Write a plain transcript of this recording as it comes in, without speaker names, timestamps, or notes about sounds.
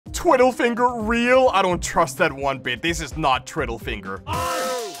Twiddle finger real? I don't trust that one bit. This is not Twiddle finger.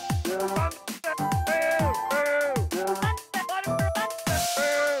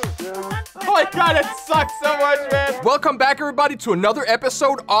 Oh my god, it sucks so much, man. Welcome back, everybody, to another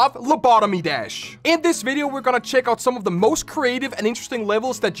episode of Lobotomy Dash. In this video, we're gonna check out some of the most creative and interesting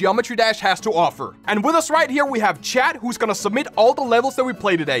levels that Geometry Dash has to offer. And with us right here, we have Chad, who's gonna submit all the levels that we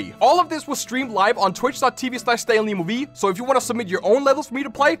play today. All of this was streamed live on twitch.tv/StanleyMOV, so if you wanna submit your own levels for me to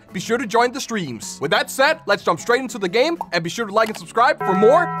play, be sure to join the streams. With that said, let's jump straight into the game, and be sure to like and subscribe for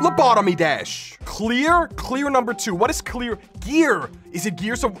more Lobotomy Dash. Clear number 2. What is clear? Gear. Is it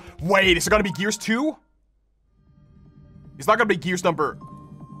gears of... Wait, is it gonna be gears 2? It's not gonna be gears number...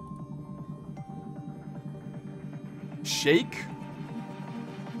 Shake?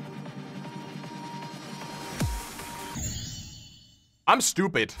 I'm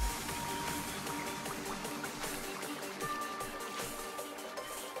stupid.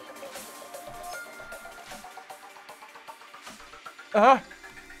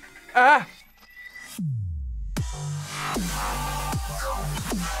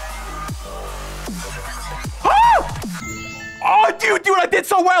 Oh, dude, I did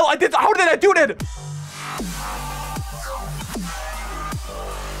so well. How did I do that?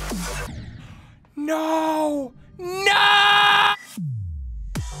 No.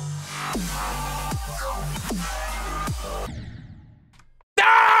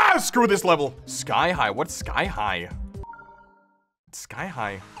 Ah, screw this level. Sky high. What's sky high? Sky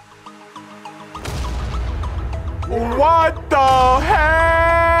high. What the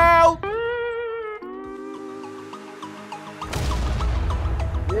hell?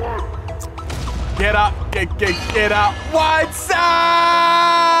 Get up, get up. What's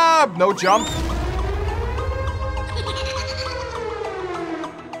up? No jump.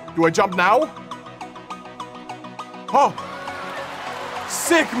 Do I jump now? Oh.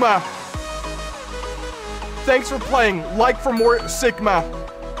 Sigma. Thanks for playing. Like for more Sigma.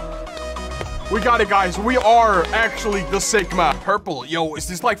 We got it, guys. We are actually the Sigma. Purple. Yo, is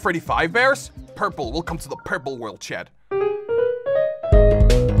this like Freddy Fazbear's? Purple. Welcome to the purple world, Chad.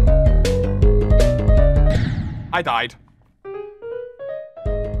 I died.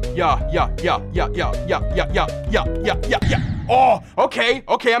 Yeah. Oh, okay,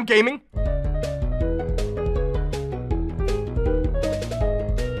 I'm gaming.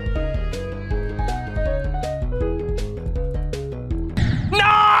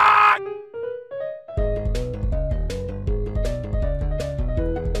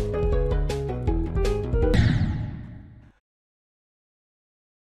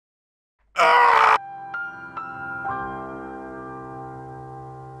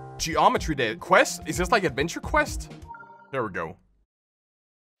 Geometry Dash quest? Is this like adventure quest? There we go.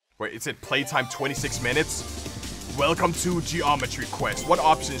 Wait, it said playtime 26 minutes. Welcome to Geometry Quest. What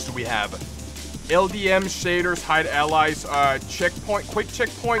options do we have? LDM, shaders, hide allies, checkpoint, quick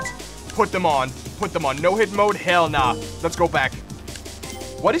checkpoint. Put them on. No hit mode? Hell nah. Let's go back.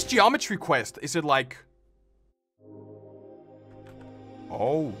 What is Geometry Quest? Is it like...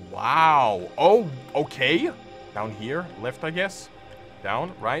 Oh, wow. Oh, okay. Down here, left, I guess.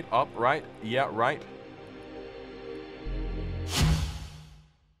 Down, right, up, right. Yeah, right.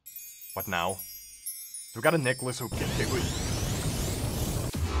 What now? We got a necklace. Okay,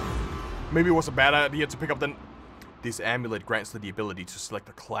 maybe it was a bad idea to pick up the... This amulet grants the ability to select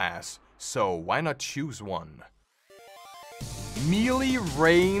a class. So, why not choose one? Melee,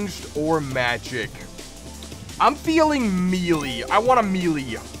 ranged, or magic? I'm feeling melee. I want a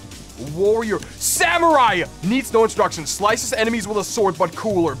melee. Warrior. Samurai! Needs no instructions. Slices enemies with a sword, but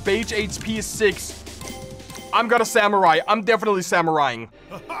cooler. Beige HP is 6. I'm gonna samurai. I'm definitely samuraiing.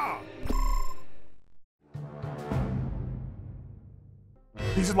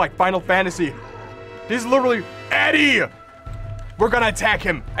 This is like Final Fantasy. This is literally Eddie! We're gonna attack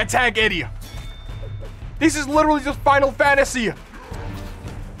him. Attack Eddie. This is literally just Final Fantasy.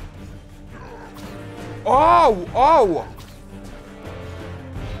 Oh!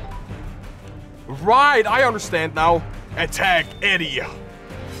 Right, I understand now. Attack Eddie.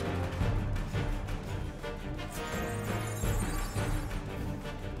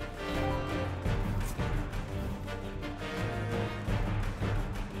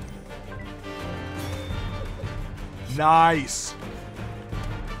 Nice.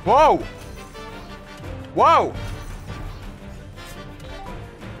 Whoa.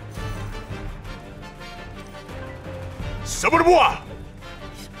 Sabre-moi!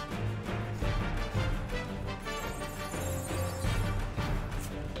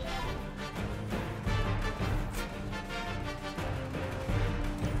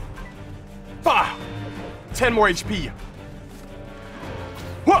 Bah! 10 more HP.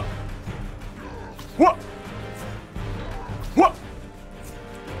 What? What? What?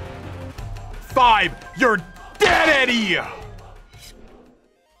 5. You're dead, Eddie!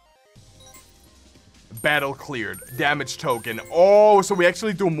 Battle cleared. Damage token. Oh, so we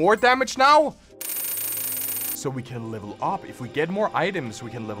actually do more damage now? So we can level up. If we get more items, we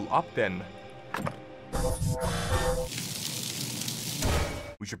can level up then.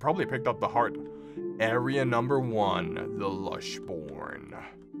 We should probably pick up the heart. Area number 1, the Lushborn.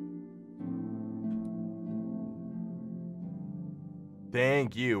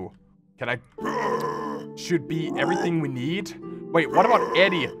 Thank you. Can I... Should be everything we need. Wait, what about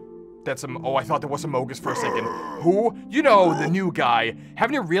Eddie? That's oh, I thought there was a Mogus for a second. Who? You know, the new guy.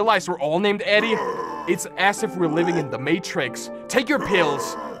 Haven't you realized we're all named Eddie? It's as if we're living in the Matrix. Take your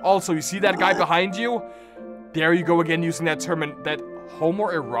pills. Also, you see that guy behind you? There you go again, using that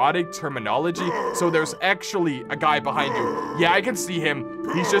homoerotic terminology. So there's actually a guy behind you. Yeah, I can see him.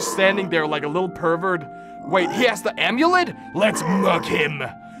 He's just standing there like a little pervert. Wait, he has the amulet? Let's mug him.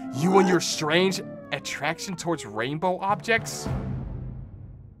 You and your strange attraction towards rainbow objects?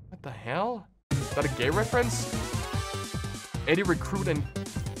 What the hell? Is that a gay reference? Eddie recruit and...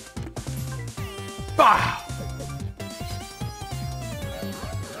 Bah!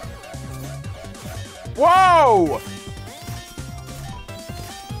 Whoa!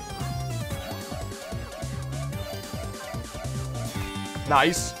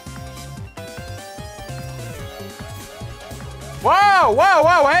 Nice. Whoa, whoa,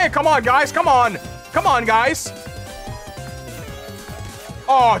 whoa, hey, come on, guys, come on. Come on, guys.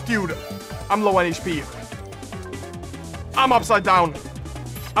 Oh, dude, I'm low on HP. I'm upside down.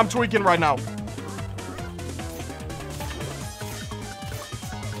 I'm tweaking right now.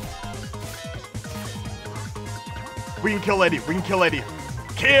 We can kill Eddie, we can kill Eddie.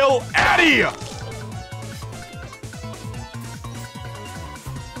 Kill Eddie!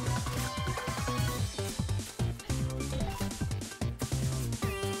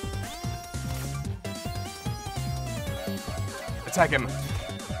 Attack him.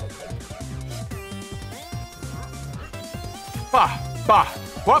 Bah, bah,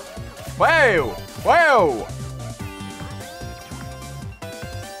 whoop, whoa, whoa.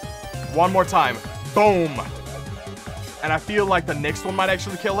 One more time, boom. And I feel like the next one might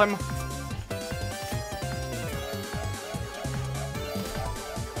actually kill him.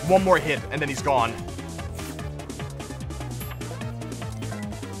 One more hit, and then he's gone.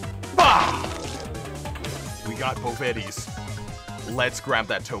 Bah! We got both Eddies. Let's grab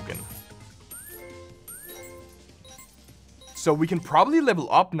that token. So we can probably level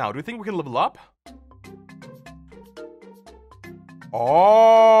up now. Do you think we can level up?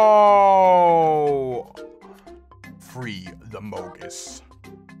 Oh! Free the Mogus.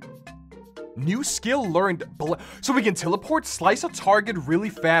 New skill learned. So we can teleport, slice a target really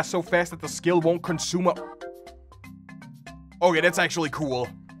fast, so fast that the skill won't consume a... Okay, that's actually cool.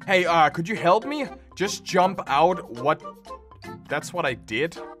 Hey, could you help me? Just jump out. What? That's what I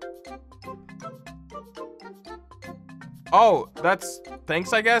did. Oh, that's...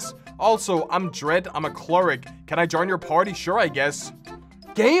 Thanks, I guess. Also, I'm Dread. I'm a cleric. Can I join your party? Sure, I guess.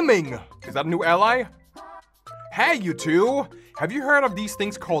 Gaming! Is that a new ally? Hey, you two! Have you heard of these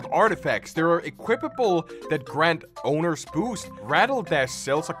things called artifacts? They're equipable that grant owners boost. Rattle Dash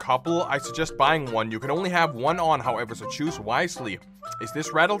sells a couple. I suggest buying one. You can only have one on, however, so choose wisely. Is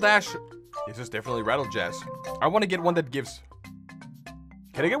this Rattle Dash? This is definitely Rattle Dash. I want to get one that gives...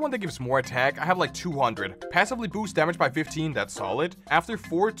 Can I get one that gives more attack? I have like 200. Passively boost damage by 15, that's solid. After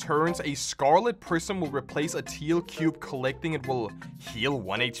 4 turns, a scarlet prism will replace a teal cube. Collecting it will heal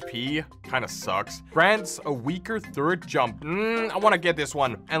 1 HP. Kinda sucks. Grants a weaker third jump. I wanna get this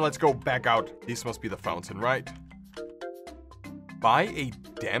one. And let's go back out. This must be the fountain, right? Buy a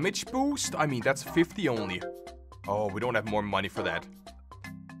damage boost? I mean, that's 50 only. Oh, we don't have more money for that.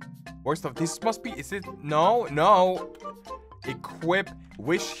 Where's the... This must be... Is it... No, no. Equip,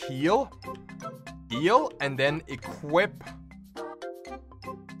 wish, heal, and then equip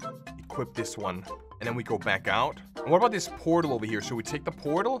this one, and then we go back out. And what about this portal over here? Should we take the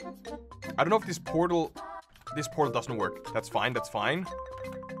portal? I don't know if this portal doesn't work. That's fine, that's fine.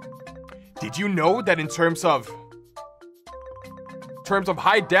 Did you know that in terms of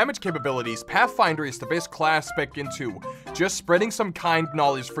high damage capabilities, Pathfinder is the best class spec into? Just spreading some kind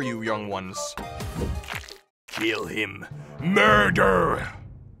knowledge for you young ones. Kill him. Murder!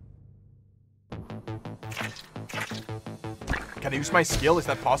 Can I use my skill? Is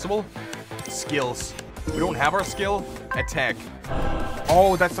that possible? Skills. We don't have our skill? Attack.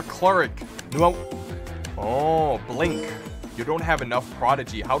 Oh, that's a cleric. No. Oh, blink. You don't have enough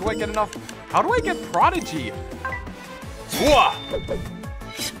prodigy. How do I get enough? How do I get prodigy?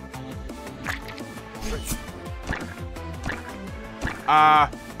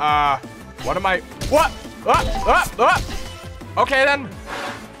 What am I? What? Okay, then.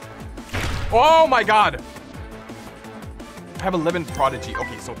 Oh, my God. I have 11 prodigy.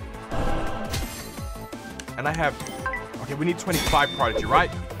 Okay, so... And I have... Okay, we need 25 prodigy, right?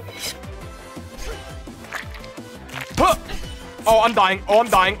 Huh! Oh, I'm dying. Oh, I'm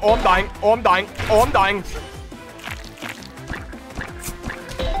dying. Oh, I'm dying. Oh, I'm dying. Oh, I'm dying.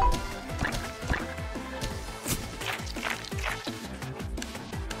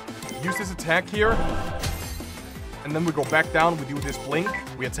 Use this attack here. And then we go back down. We do this blink.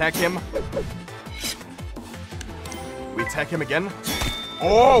 We attack him. We attack him again.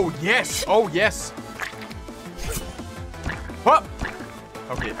 Oh, yes. Oh, yes. Huh.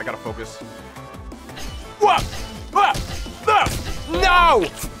 Okay, I gotta focus. What? No!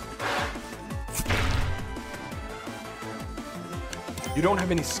 You don't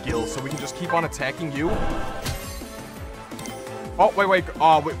have any skills, so we can just keep on attacking you. Oh, wait.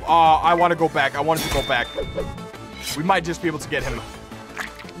 I want to go back. I wanted to go back. We might just be able to get him.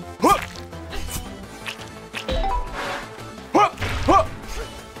 Huh. Huh. Huh.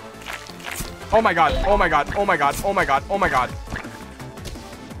 Oh my God. Oh my God. Oh my God. Oh my God. Oh my God.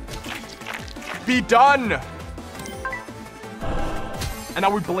 Be done. And now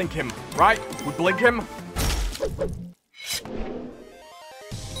we blink him, right? We blink him.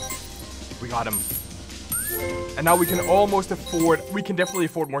 We got him. And now we can almost afford... We can definitely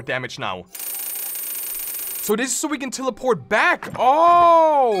afford more damage now. So this is so we can teleport back.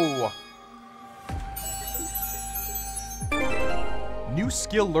 Oh! New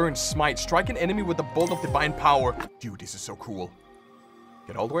skill learned. Smite. Strike an enemy with a bolt of divine power. Dude, this is so cool.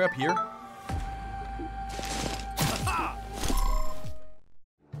 Get all the way up here.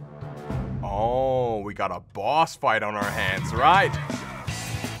 Oh, we got a boss fight on our hands, right?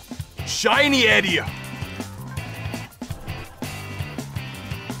 Shiny Eddie!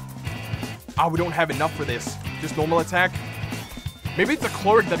 Ah, we don't have enough for this. Just normal attack. Maybe it's the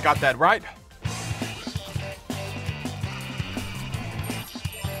cleric that got that, right?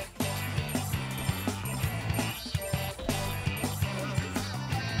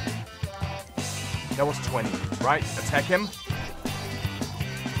 That was 20, right? Attack him.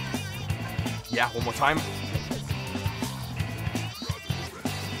 Yeah, one more time.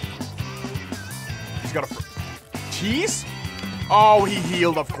 He's got a... Cheese? Oh, he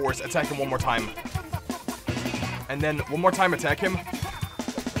healed, of course. Attack him one more time. And then one more time, attack him.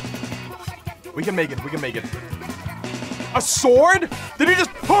 We can make it. We can make it. A sword? Did he just...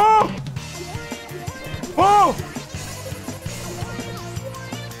 Oh! Oh!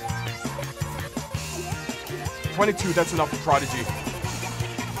 $22, that's enough for Prodigy.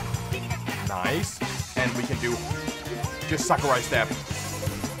 Nice. And we can do just Sakurai Stab.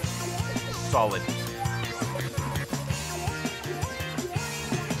 Solid.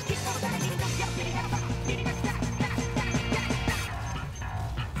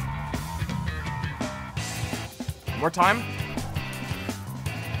 One more time.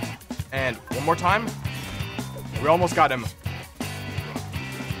 And one more time. We almost got him.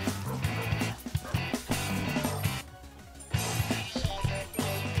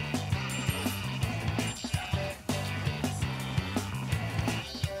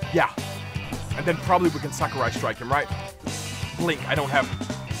 Yeah. And then probably we can Sakurai strike him, right? Blink, I don't have...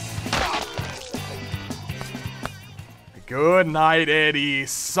 Good night, Eddie.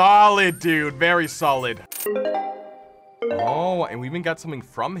 Solid, dude. Very solid. Oh, and we even got something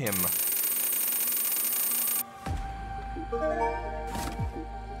from him.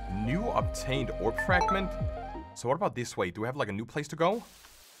 New obtained orb fragment. So what about this way? Do we have like a new place to go?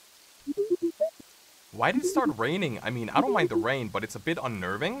 Why did it start raining? I mean, I don't mind the rain, but it's a bit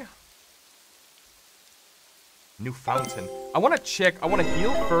unnerving. New fountain. I want to check. I want to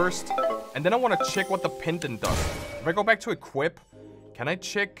heal first. And then I want to check what the pendant does. If I go back to equip, can I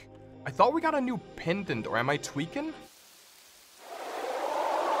check? I thought we got a new pendant, or am I tweaking?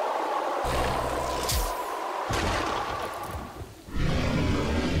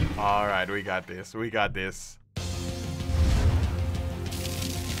 Alright, we got this. We got this.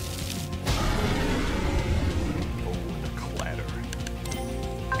 Oh, the clatter.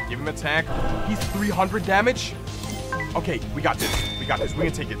 Give him attack. He's 300 damage. Okay, we got this. We got this. We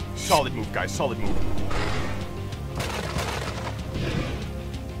can take it. Solid move, guys. Solid move.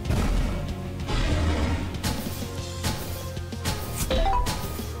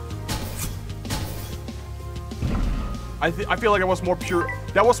 I feel like it was more pure.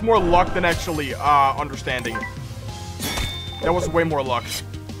 That was more luck than actually understanding. That was way more luck.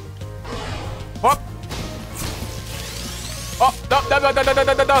 Up. Oh, da.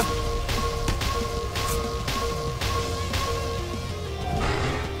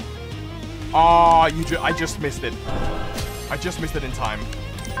 Oh, I just missed it. I just missed it in time.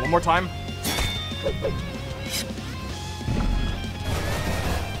 One more time.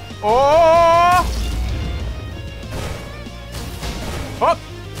 Oh! Up!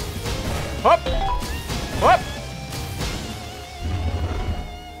 Up! Up!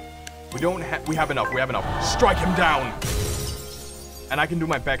 We have enough. We have enough. Strike him down. And I can do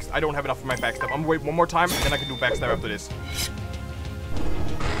my back. I don't have enough for my backstab. I'm gonna wait one more time, and then I can do backstab after this.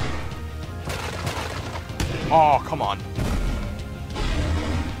 Oh, come on.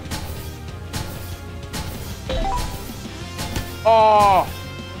 Oh!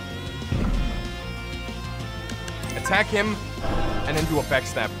 Attack him, and then do a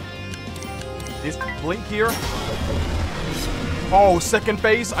backstab. This blink here. Oh, second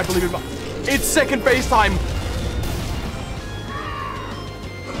base. I believe it. It's second base time.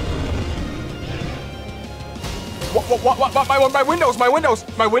 What? My windows.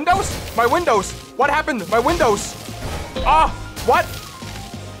 What happened? My windows. Ah, what?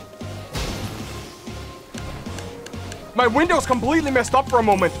 My windows completely messed up for a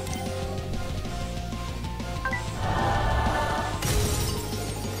moment.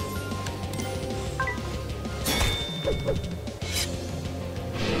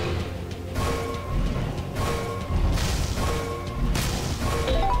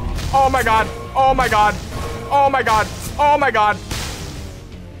 Oh my god. Oh my god. Oh my god. Oh my god.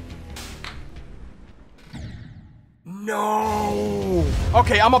 No.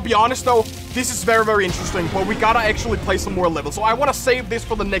 Okay, I'm gonna be honest though. This is very, very interesting, but we gotta actually play some more levels. So I want to save this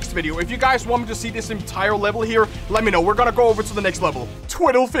for the next video. If you guys want me to see this entire level here, let me know. We're gonna go over to the next level.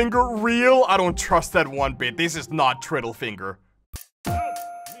 Twiddlefinger real? I don't trust that one bit. This is not Twiddlefinger.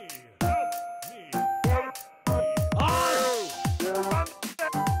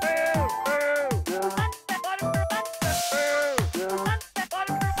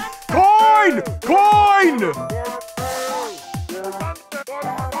 Coin! Coin!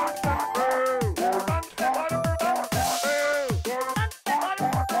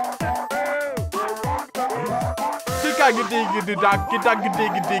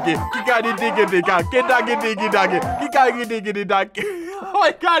 Oh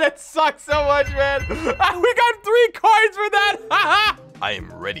my god, it sucks so much, man. We got 3 coins for that. I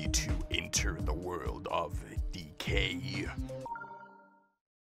am ready to enter the world of decay.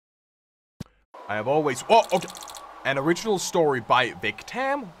 I have always... Oh, okay. An original story by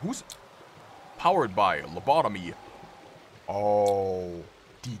Victam? Who's... Powered by Lobotomy. Oh...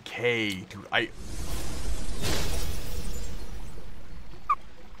 Decay. Dude,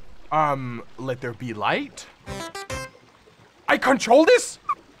 let there be light? I control this?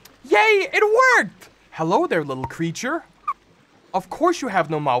 Yay, it worked! Hello there, little creature. Of course you have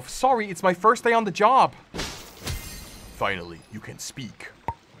no mouth. Sorry, it's my first day on the job. Finally, you can speak.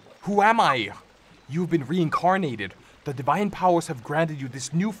 Who am I? You've been reincarnated. The divine powers have granted you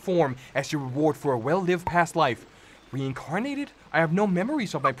this new form as your reward for a well-lived past life. Reincarnated? I have no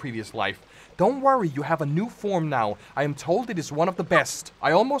memories of my previous life. Don't worry, you have a new form now. I am told it is one of the best.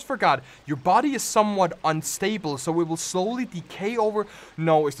 I almost forgot. Your body is somewhat unstable, so it will slowly decay over...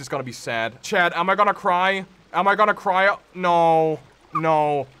 No, is this gonna be sad? Chad, am I gonna cry? Am I gonna cry? No.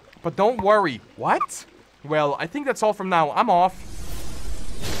 No. But don't worry. What? Well, I think that's all from now. I'm off.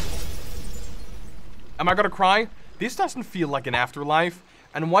 Am I gonna cry? This doesn't feel like an afterlife.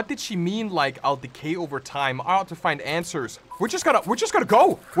 And what did she mean, like, I'll decay over time? I ought to find answers. We're just gonna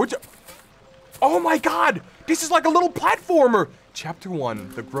go. Oh my god! This is like a little platformer! Chapter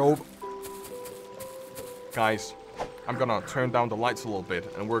 1, The Grove. Guys, I'm gonna turn down the lights a little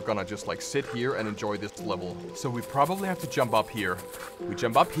bit, and we're gonna just, like, sit here and enjoy this level. So we probably have to jump up here. We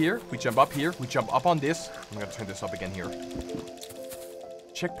jump up here, we jump up here, we jump up on this. I'm gonna turn this up again here.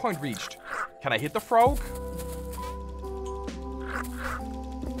 Checkpoint reached. Can I hit the frog?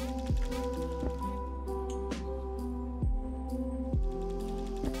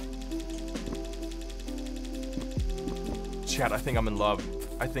 Chat, I think I'm in love.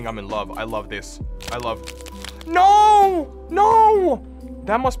 I think I'm in love. I love this. I love... No! No!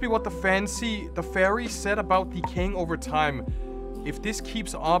 That must be what the fairy said about decaying over time. If this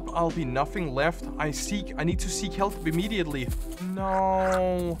keeps up, I'll be nothing left. I need to seek help immediately.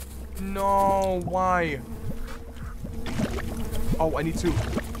 No. No, why? Oh, I need to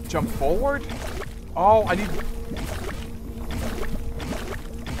jump forward? Oh, I need...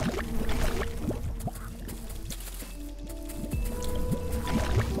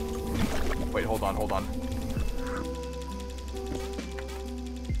 Wait, hold on, hold on.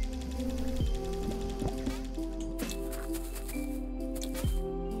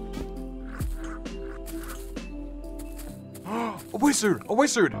 wizard! A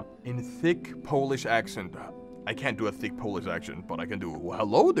wizard! In thick Polish accent. I can't do a thick Polish accent, but I can do, well,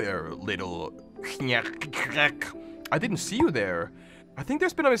 hello there, little... I didn't see you there. I think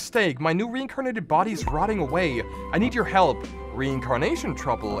there's been a mistake. My new reincarnated body is rotting away. I need your help. Reincarnation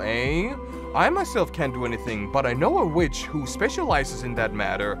trouble, eh? I myself can't do anything, but I know a witch who specializes in that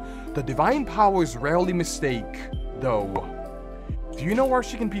matter. The divine powers rarely mistake, though. Do you know where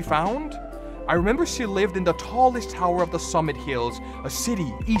she can be found? I remember she lived in the tallest tower of the Summit Hills, a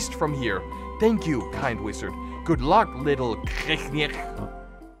city east from here. Thank you, kind wizard. Good luck, little...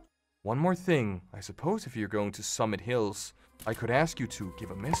 One more thing. I suppose if you're going to Summit Hills, I could ask you to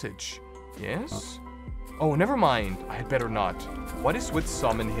give a message. Yes? Oh, never mind. I had better not. What is with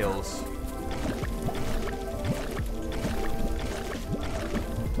Summit Hills?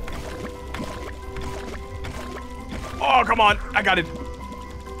 Oh, come on. I got it.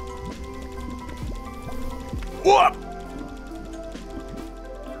 Whoop!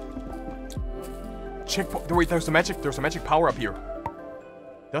 Wait, there's a magic power up here.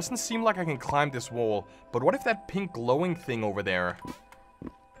 Doesn't seem like I can climb this wall, but what if that pink glowing thing over there?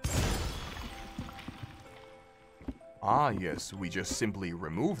 Ah, yes, we just simply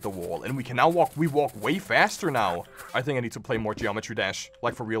remove the wall, and we can now walk way faster now. I think I need to play more Geometry Dash,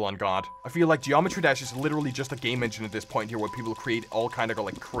 like for real on God. I feel like Geometry Dash is literally just a game engine at this point here, where people create all kind of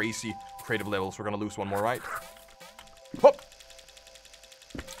like crazy creative levels. We're gonna lose one more, right? Whoop!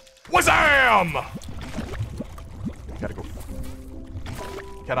 Wazam! Gotta go.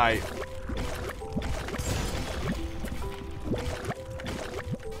 Can I...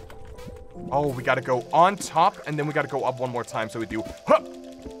 Oh, we gotta go on top, and then we gotta go up one more time, so we do... Hup!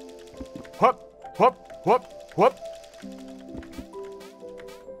 Hup! Hup! Hup! Hup!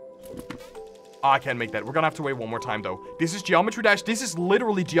 Oh, I can't make that. We're gonna have to wait one more time, though. This is Geometry Dash. This is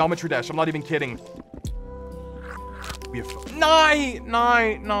literally Geometry Dash. I'm not even kidding. We have...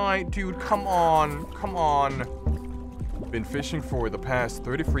 Nah, dude. Come on. Been fishing for the past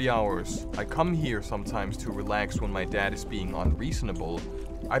 33 hours. I come here sometimes to relax when my dad is being unreasonable.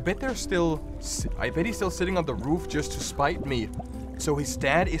 I bet he's still sitting on the roof just to spite me. So his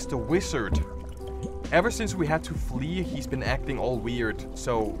dad is the wizard. Ever since we had to flee, he's been acting all weird.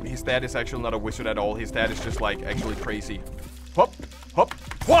 So his dad is actually not a wizard at all. His dad is just like actually crazy. Hop, hop,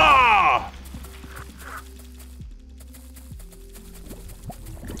 wah!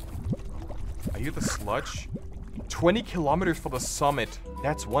 I hear the sludge. 20 kilometers for the summit.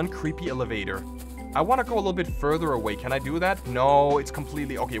 That's one creepy elevator. I want to go a little bit further away. Can I do that? No, it's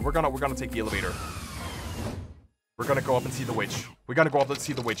completely... Okay, we're gonna take the elevator. We're gonna go up and see the witch. We're gonna go up and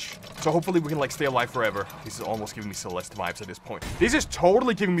see the witch. So hopefully we can, like, stay alive forever. This is almost giving me Celeste vibes at this point. This is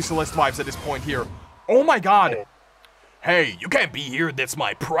totally giving me Celeste vibes at this point here. Oh my god. Hey, you can't be here. That's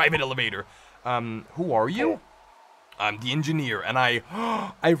my private elevator. Who are you? I'm the engineer, and I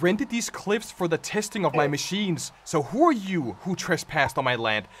rented these cliffs for the testing of my machines. So who are you who trespassed on my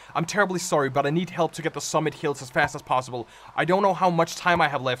land? I'm terribly sorry, but I need help to get the Summit Hills as fast as possible. I don't know how much time I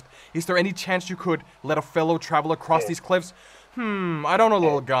have left. Is there any chance you could let a fellow traveler cross these cliffs? I don't know,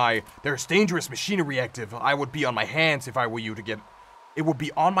 little guy. There's dangerous machinery active. I would be on my hands if I were you to get... It would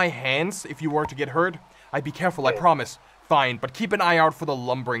be on my hands if you were to get hurt? I'd be careful, I promise. Fine, but keep an eye out for the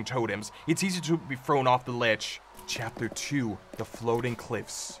lumbering totems. It's easy to be thrown off the ledge. Chapter 2, The Floating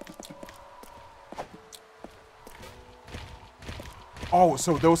Cliffs. Oh,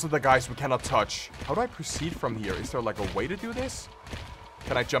 so those are the guys we cannot touch. How do I proceed from here? Is there like a way to do this?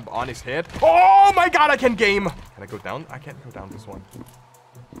 Can I jump on his head? Oh my god, I can game! Can I go down? I can't go down this one.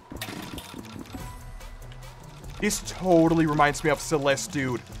 This totally reminds me of Celeste,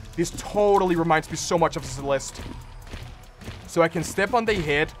 dude. This totally reminds me so much of Celeste. So I can step on their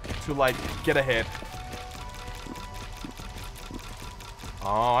head to, like, get ahead.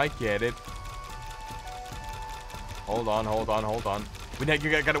 Oh, I get it. Hold on. You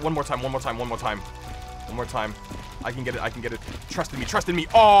got it one more time. I can get it. Trust in me.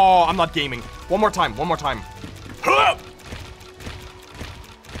 Oh, I'm not gaming. One more time. Huh!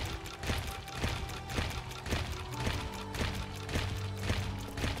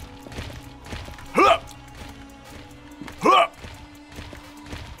 Huh! Huh!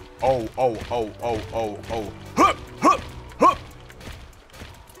 Oh. Huh!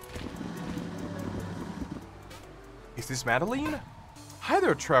 Is this Madeline? Hi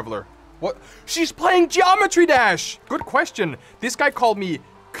there, traveler. What? She's playing Geometry Dash! Good question. This guy called me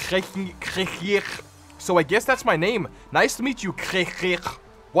Krechich, so I guess that's my name. Nice to meet you, Krechich.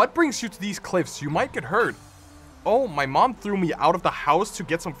 What brings you to these cliffs? You might get hurt. Oh, my mom threw me out of the house to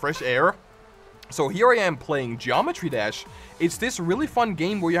get some fresh air. So here I am playing Geometry Dash. It's this really fun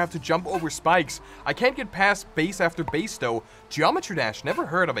game where you have to jump over spikes. I can't get past base after base though. Geometry Dash, never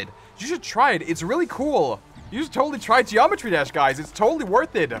heard of it. You should try it, it's really cool. You should totally try Geometry Dash, guys. It's totally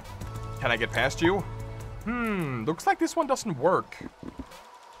worth it. Can I get past you? Looks like this one doesn't work.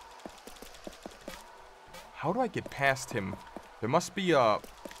 How do I get past him? There must be a...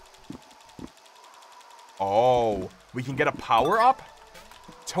 Oh, we can get a power up?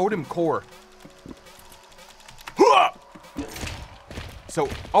 Totem core. So,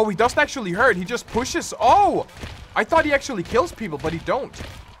 oh, he doesn't actually hurt. He just pushes. Oh, I thought he actually kills people, but he don't.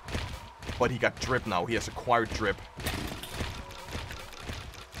 But he got drip now. He has acquired drip.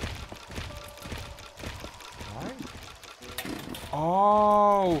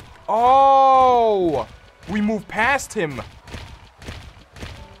 Oh, oh, we move past him.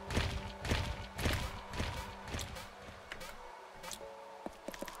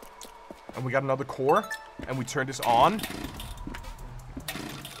 And we got another core, and we turn this on.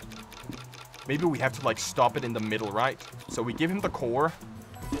 Maybe we have to, like, stop it in the middle, right? So we give him the core.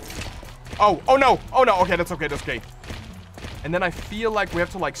 Oh, oh no, oh no, okay, that's okay, that's okay. And then I feel like we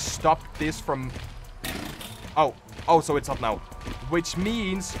have to, like, stop this from... Oh, so it's up now. Which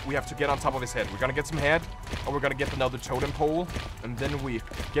means we have to get on top of his head. We're gonna get some head, or we're gonna get another totem pole. And then we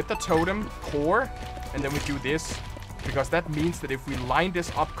get the totem core, and then we do this. Because that means that if we line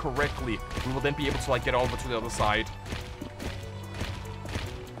this up correctly, we will then be able to, like, get over to the other side.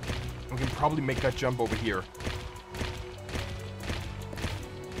 We can probably make that jump over here.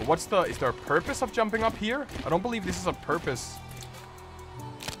 But what's the... Is there a purpose of jumping up here? I don't believe this is a purpose.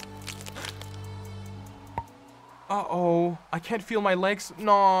 Uh-oh. I can't feel my legs.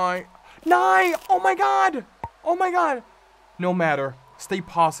 No. No! Oh my god! Oh my god! No matter. Stay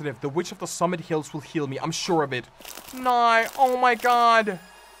positive. The Witch of the Summit Hills will heal me. I'm sure of it. No. Oh my god.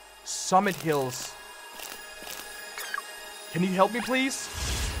 Summit Hills. Can you help me, please?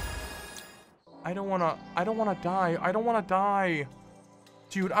 I don't wanna die. I don't wanna die.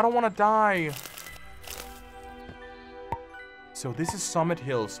 Dude, I don't wanna die. So this is Summit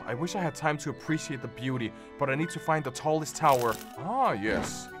Hills. I wish I had time to appreciate the beauty, but I need to find the tallest tower. Ah,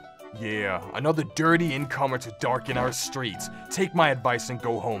 yes. Yeah, another dirty incomer to darken our streets. Take my advice and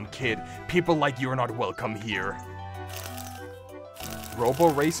go home, kid. People like you are not welcome here.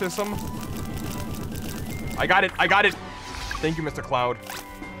 Robo-racism? I got it, I got it! Thank you, Mr. Cloud.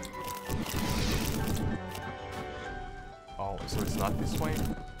 Oh, so it's not this way?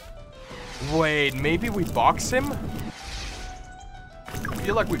 Wait, maybe we box him? I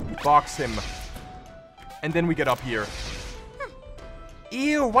feel like we box him. And then we get up here.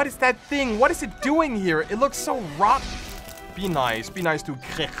 Ew, what is that thing? What is it doing here? It looks so rotten. Be nice to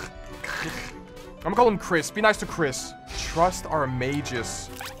Chris. I'm gonna call him Chris. Be nice to Chris. Trust our mages.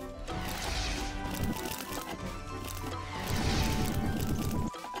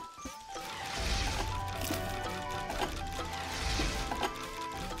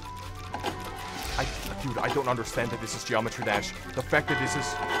 Dude, I don't understand that this is Geometry Dash. The fact that this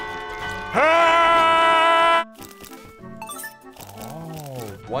is... Oh,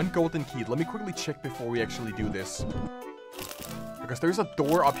 one golden key. Let me quickly check before we actually do this. Because there's a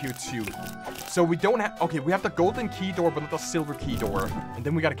door up here too. So we don't have... Okay, we have the golden key door, but not the silver key door. And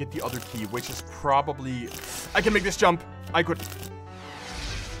then we gotta get the other key, which is probably... I can make this jump. I could...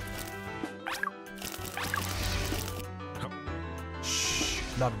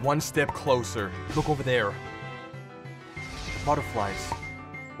 Not one step closer. Look over there. Butterflies.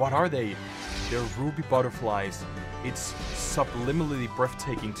 What are they? They're ruby butterflies. It's subliminally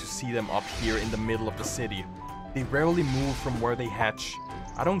breathtaking to see them up here in the middle of the city. They rarely move from where they hatch.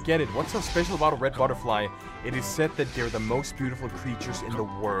 I don't get it. What's so special about a red butterfly? It is said that they're the most beautiful creatures in the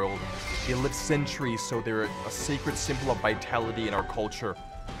world. They live centuries, so they're a sacred symbol of vitality in our culture.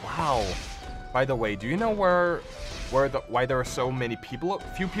 Wow. By the way, do you know why there are so many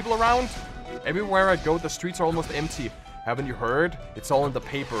few people around? Everywhere I go, the streets are almost empty. Haven't you heard? It's all in the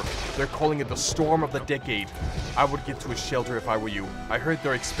paper. They're calling it the storm of the decade. I would get to a shelter if I were you. I heard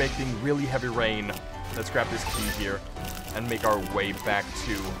they're expecting really heavy rain. Let's grab this key here and make our way back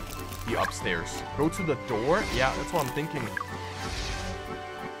to the upstairs. Go to the door? Yeah, that's what I'm thinking.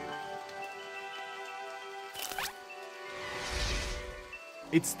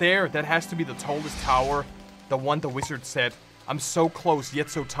 It's there. That has to be the tallest tower. The one the wizard said. I'm so close, yet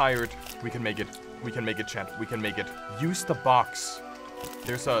so tired. We can make it. We can make it, chat. We can make it. Use the box.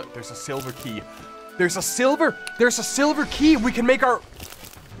 There's a silver key. There's a silver key. We can make our...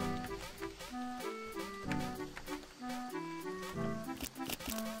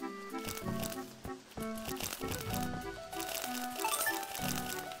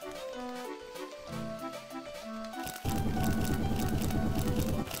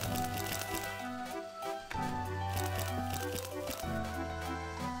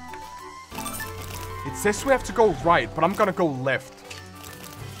 It says we have to go right, but I'm gonna go left.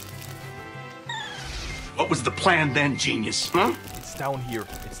 What was the plan then, genius, huh? It's down here.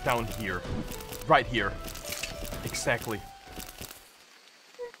 It's down here. Right here. Exactly.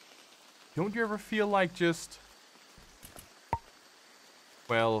 Don't you ever feel like just...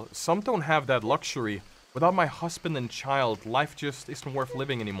 Well, some don't have that luxury. Without my husband and child, life just isn't worth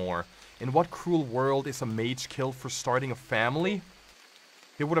living anymore. In what cruel world is a mage killed for starting a family?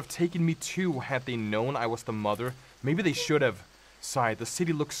 They would have taken me too had they known I was the mother. Maybe they should have. Sigh, the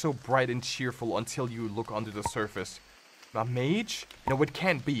city looks so bright and cheerful until you look under the surface. A mage? No, it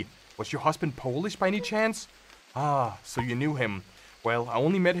can't be. Was your husband Polish by any chance? Ah, so you knew him. Well, I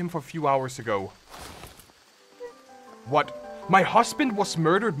only met him for a few hours ago. What? My husband was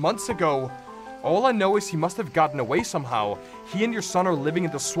murdered months ago. All I know is he must have gotten away somehow. He and your son are living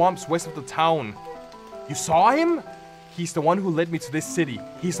in the swamps west of the town. You saw him? He's the one who led me to this city.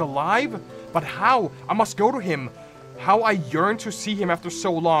 He's alive? But how? I must go to him. How I yearn to see him after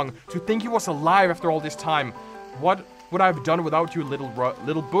so long. To think he was alive after all this time. What would I have done without you,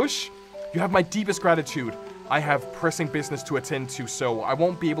 little bush? You have my deepest gratitude. I have pressing business to attend to, so I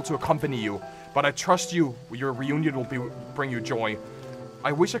won't be able to accompany you. But I trust you. Your reunion will bring you joy.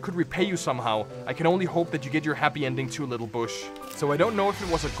 I wish I could repay you somehow. I can only hope that you get your happy ending too, little bush. So I don't know if it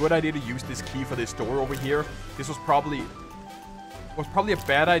was a good idea to use this key for this door over here. This was probably a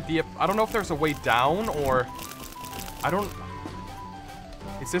bad idea. I don't know if there's a way down or... I don't...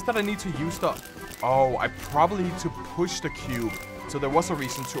 It says that I need to use the... Oh, I probably need to push the cube. So there was a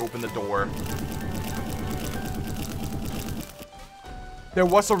reason to open the door. There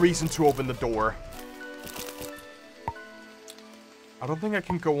was a reason to open the door. I don't think I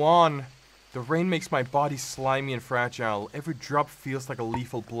can go on. The rain makes my body slimy and fragile. Every drop feels like a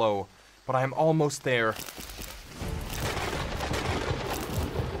lethal blow. But I am almost there.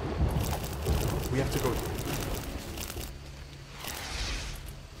 We have to go...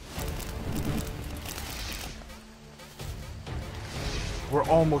 We're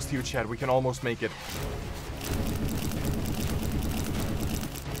almost here, Chad. We can almost make it.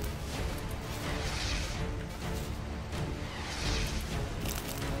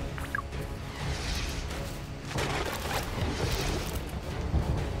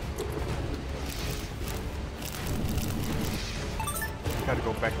 Gotta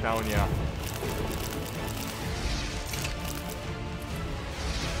go back down, yeah.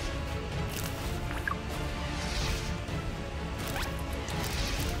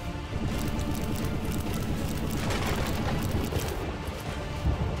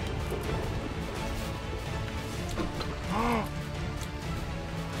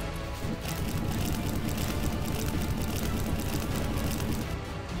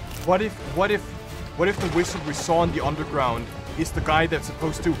 What if the wizard we saw in the underground is the guy that's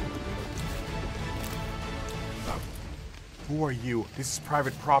supposed to... Who are you? This is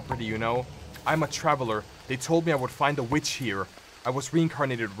private property, you know? I'm a traveler. They told me I would find a witch here. I was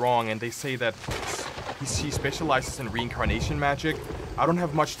reincarnated wrong, and they say that she specializes in reincarnation magic. I don't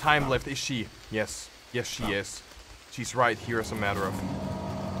have much time left, is she? Yes. Yes, she is. She's right here, as a matter of...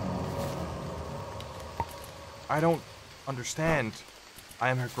 I don't understand. I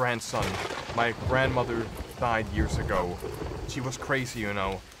am her grandson. My grandmother died years ago. She was crazy, you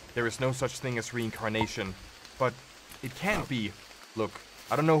know. There is no such thing as reincarnation. But it can't be. Look,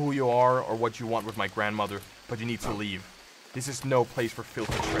 I don't know who you are or what you want with my grandmother, but you need to leave. This is no place for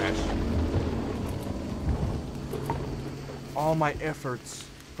filthy trash. All my efforts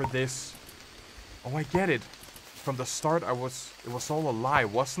for this... Oh, I get it. From the start, it was all a lie,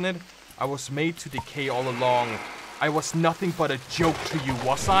 wasn't it? I was made to decay all along. I was nothing but a joke to you,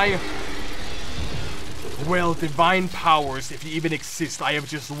 was I? Well, divine powers, if you even exist, I have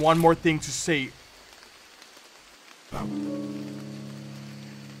just one more thing to say.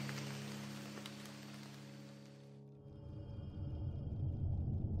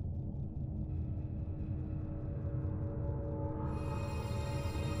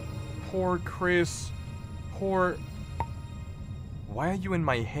 Poor Chris. Poor... Why are you in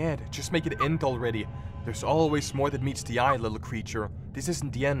my head? Just make it end already. There's always more that meets the eye, little creature. This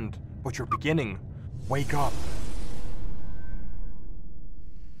isn't the end, but your beginning. Wake up.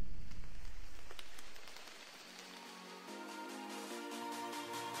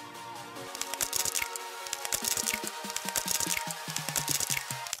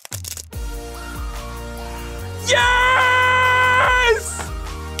 Yes!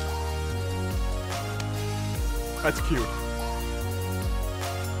 That's cute.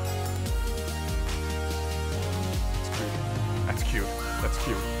 That's cute. That's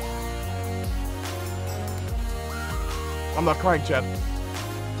cute. I'm not crying, Chad.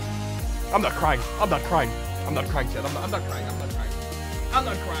 I'm not crying. I'm not crying. I'm not crying, chat. I'm not crying. I'm not crying. I'm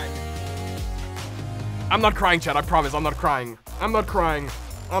not crying. I'm not crying, chat. I promise. I'm not crying. I'm not crying.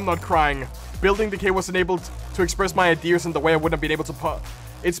 I'm not crying. Building Decay was enabled to express my ideas in the way I wouldn't have been able to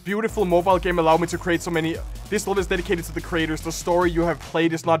Its beautiful mobile game allowed me to create so many. This level is dedicated to the creators. The story you have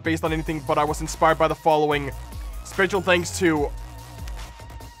played is not based on anything, but I was inspired by the following. Special thanks to...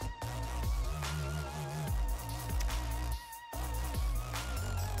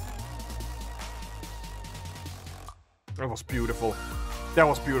 That was beautiful. That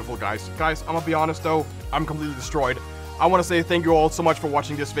was beautiful, guys. Guys, I'm gonna be honest though, I'm completely destroyed. I want to say thank you all so much for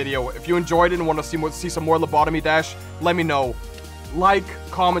watching this video. If you enjoyed it and want to see some more Lobotomy Dash, let me know. Like,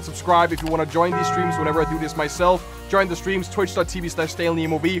 comment, subscribe if you want to join these streams whenever I do this myself. Join the streams,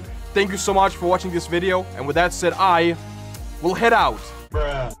 twitch.tv/StanleyMOV. Thank you so much for watching this video. And with that said, I will head out.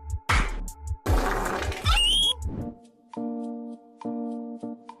 Bruh.